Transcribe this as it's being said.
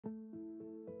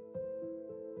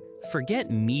Forget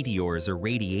meteors or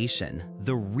radiation.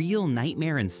 The real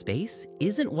nightmare in space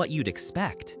isn't what you'd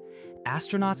expect.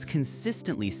 Astronauts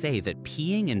consistently say that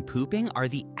peeing and pooping are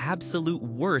the absolute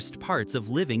worst parts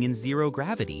of living in zero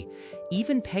gravity.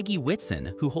 Even Peggy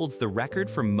Whitson, who holds the record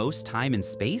for most time in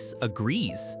space,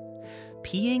 agrees.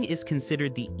 Peeing is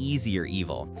considered the easier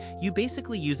evil. You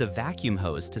basically use a vacuum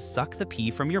hose to suck the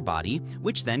pee from your body,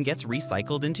 which then gets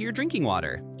recycled into your drinking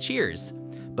water. Cheers!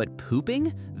 But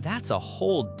pooping? That's a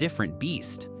whole different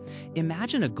beast.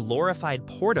 Imagine a glorified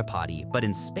porta potty, but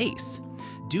in space.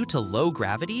 Due to low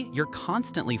gravity, you're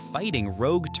constantly fighting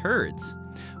rogue turds.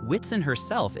 Whitson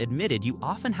herself admitted you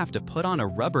often have to put on a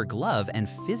rubber glove and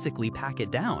physically pack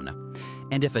it down.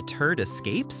 And if a turd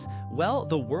escapes, well,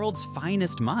 the world's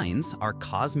finest minds, our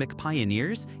cosmic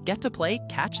pioneers, get to play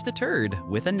catch the turd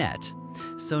with a net.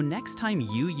 So next time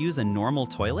you use a normal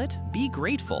toilet, be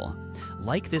grateful.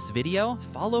 Like this video,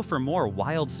 follow for more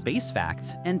wild space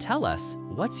facts, and tell us,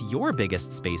 what's your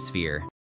biggest space fear?